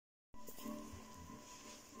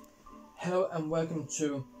Hello and welcome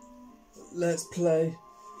to Let's Play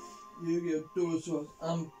Yu-Gi-Oh! Duelist.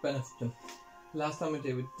 I'm Benefton. Last time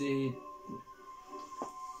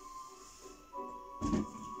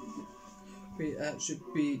we actually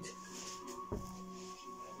beat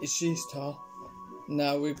Ishista.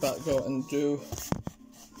 Now we back go and do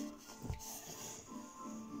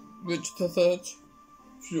Richard the Third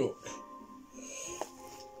Fuke.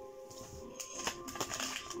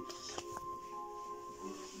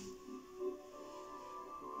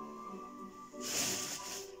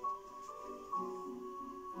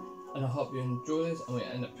 And I hope you enjoy this, and we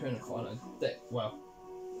end up putting a card on a deck. Well,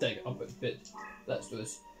 deck up a bit. Let's do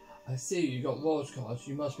this. I see you got Lord's cards.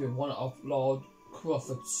 You must be one of Lord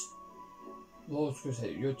Crawford's. Lord's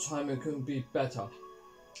Crusade. Your timing couldn't be better.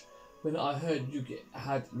 When I heard you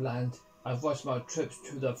had land, I rushed my trips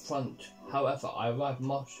to the front. However, I arrived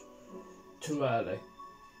much too early.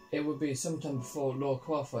 It would be sometime before Lord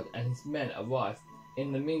Crawford and his men arrived.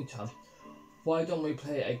 In the meantime, why don't we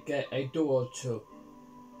play a duel or two?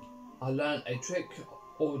 I learned a trick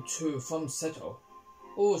or two from Seto.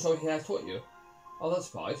 Oh, so he has taught you. Oh,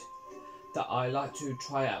 that's right. That I like to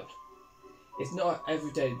try out. It's not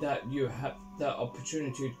every day that you have the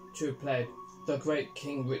opportunity to play the great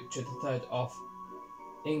King Richard III of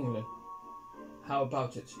England. How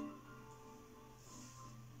about it?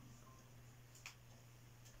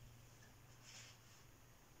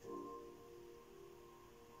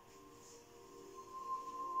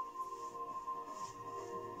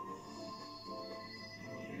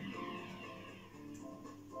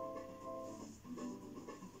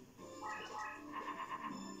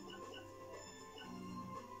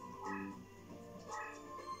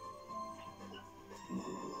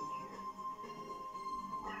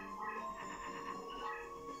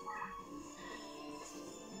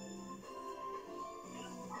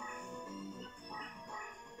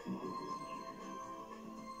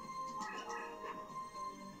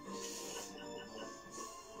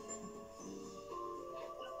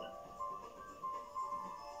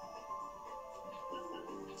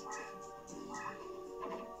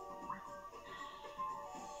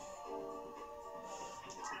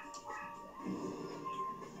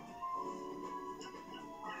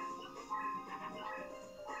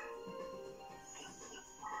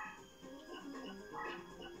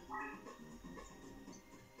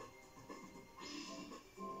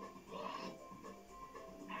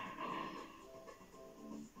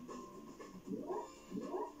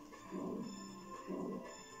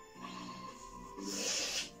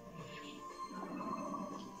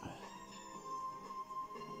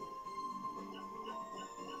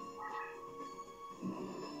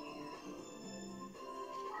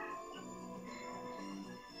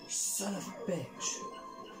 Son of a bitch.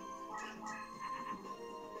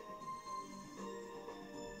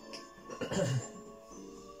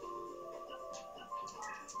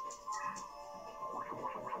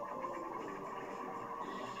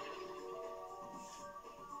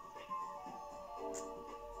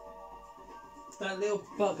 That little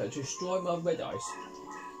bugger destroyed my red eyes.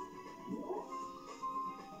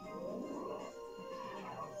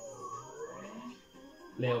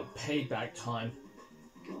 Little payback time.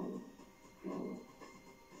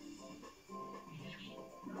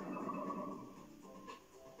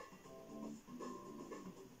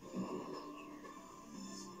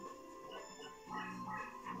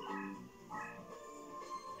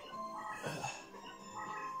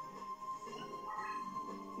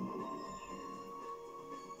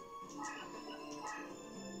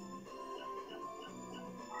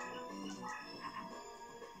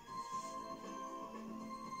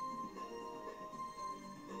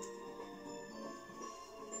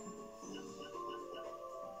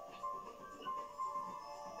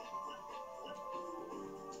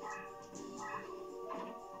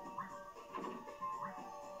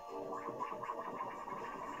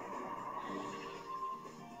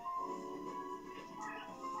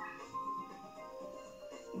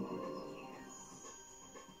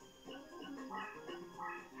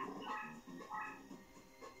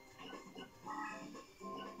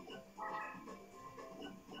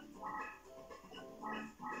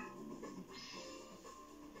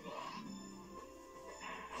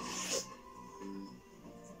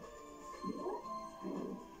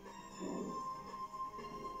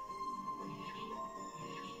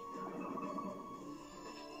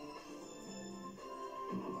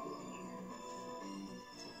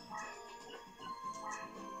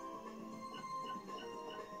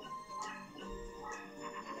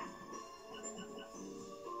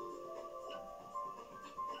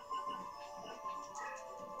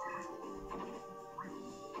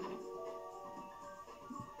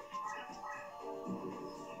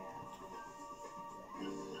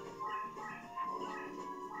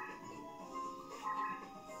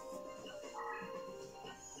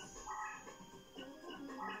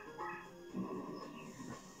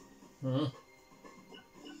 Hmm.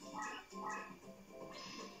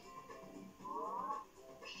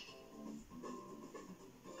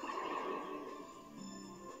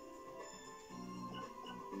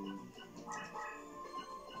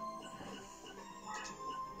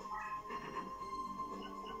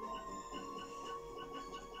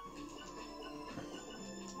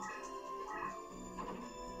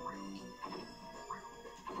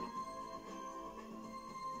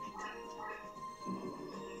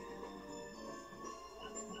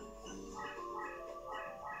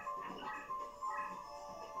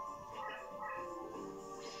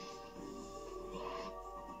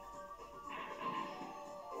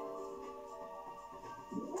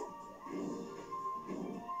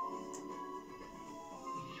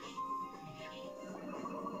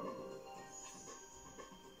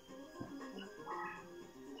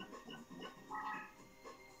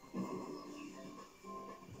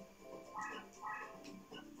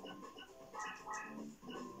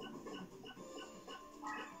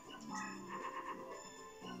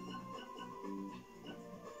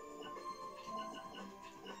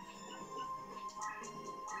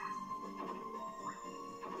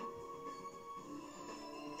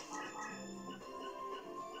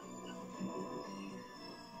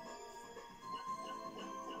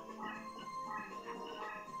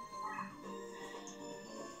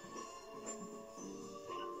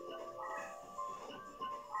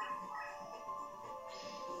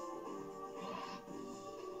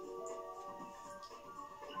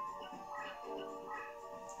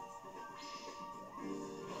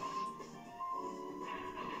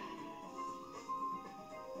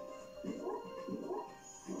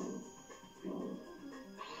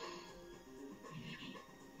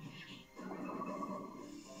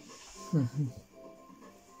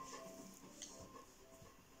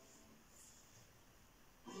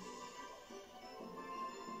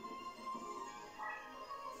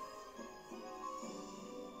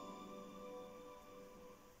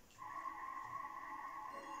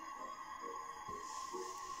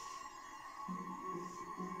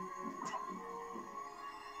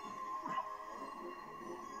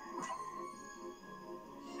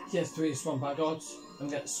 Yes, 3 Swamp Gods,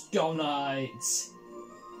 and get Skull Knights.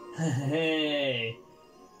 Hey.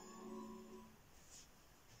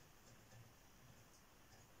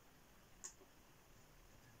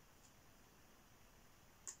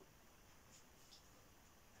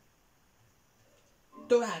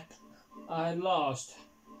 Do it! I lost.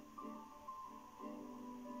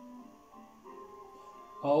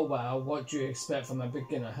 Oh well, what do you expect from a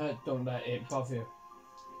beginner? Don't let it bother you.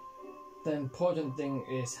 The important thing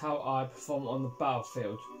is how I perform on the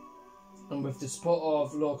battlefield. And with the support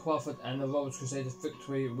of Lord Crawford and the Rose Crusaders,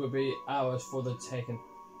 victory will be ours for the taking.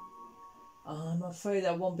 I'm afraid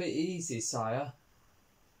that won't be easy, sire.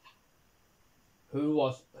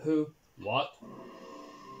 What?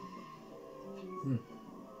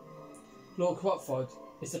 Lord Crawford,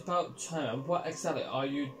 it's about time. What exactly are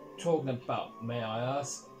you talking about, may I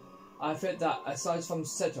ask? I feel that aside from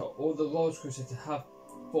Seto, all the Rose Crusaders have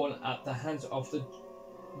fallen at the hands of the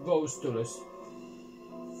Rose Duelists.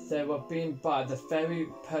 They were being by the very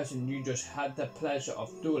person you just had the pleasure of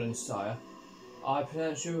dueling, sire. I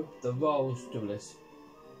pronounce you the Rose Duelist.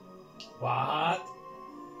 What?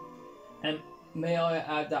 And may I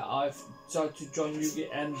add that I've tried to join Yugi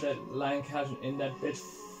and the Lancaster in their bid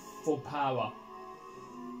for power.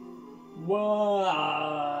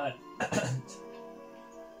 What?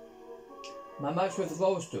 My match with the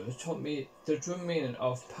Rose Duelist taught me the true meaning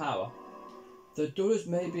of power. The duelists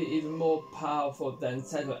may be even more powerful than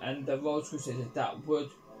Seto and the Rose Crusaders. That would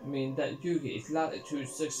mean that Yugi is likely to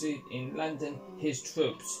succeed in landing his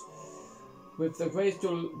troops. With the great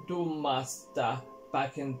duel master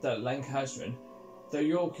backing the Lancastrian, the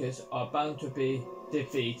Yorkers are bound to be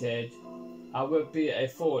defeated. I would be a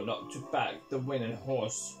fool not to back the winning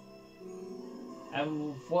horse.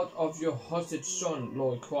 And what of your hostage son,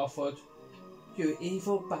 Lord Crawford? You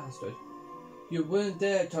evil bastard. You wouldn't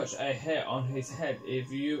dare touch a hair on his head if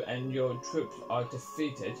you and your troops are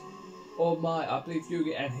defeated. Oh my, I believe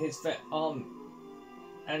Yugi and his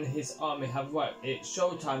army have arrived. It's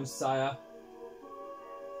showtime, sire.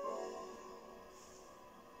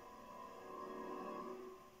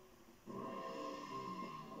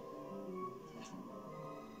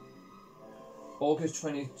 August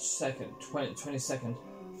 22nd,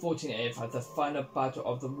 1485, the final battle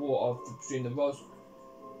of the war between the Rose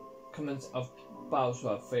Commands of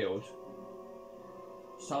Battlefield.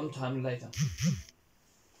 Sometime later.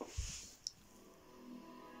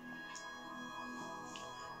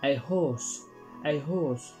 A horse,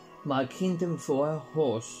 my kingdom for a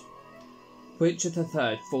horse. Richard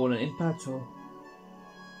III fallen in battle.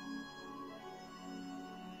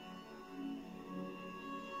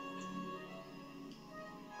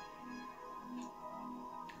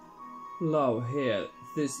 Lo, here,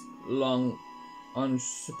 this long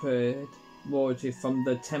unsupported royalty from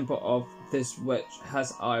the temple of this witch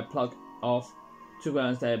has I plucked off to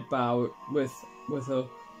grounds they bow with her,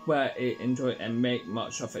 where it enjoy and make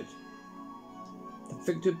much of it. The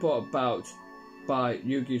victory brought about by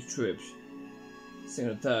yugioh's troops,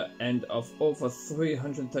 signal the end of over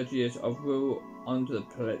 330 years of rule under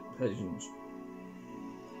the Persians.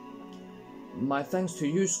 My thanks to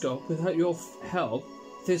you, Skull. Without your help,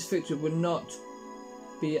 this victory would not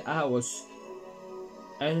be ours.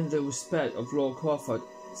 And the respect of Lord Crawford,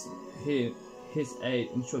 his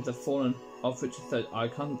aid ensured the fallen of Richard III. I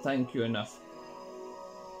can't thank you enough.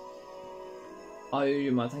 I owe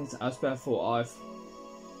you my thanks elsewhere, for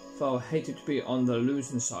I hated to be on the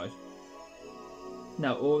losing side.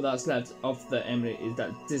 Now all that's left of the Emily is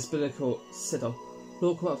that despicable sitter.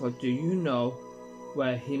 Lord Crawford, do you know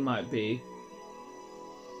where he might be?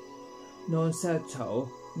 No one said so.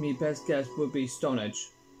 Me best guess would be Stonehenge.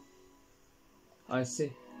 I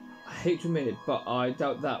see. I hate to admit it, but I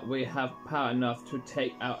doubt that we have power enough to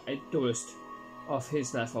take out a duelist of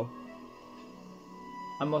his level.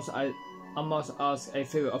 I must ask a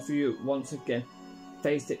favour of you once again.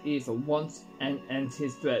 Face the evil once and end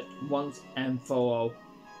his threat once and for all.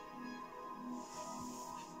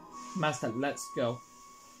 Master, let's go.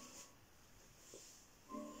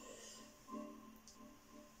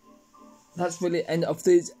 That's really the end of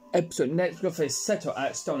this episode. Next, we'll face Settle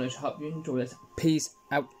at Stonehenge. Hope you enjoyed it. Peace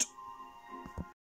out.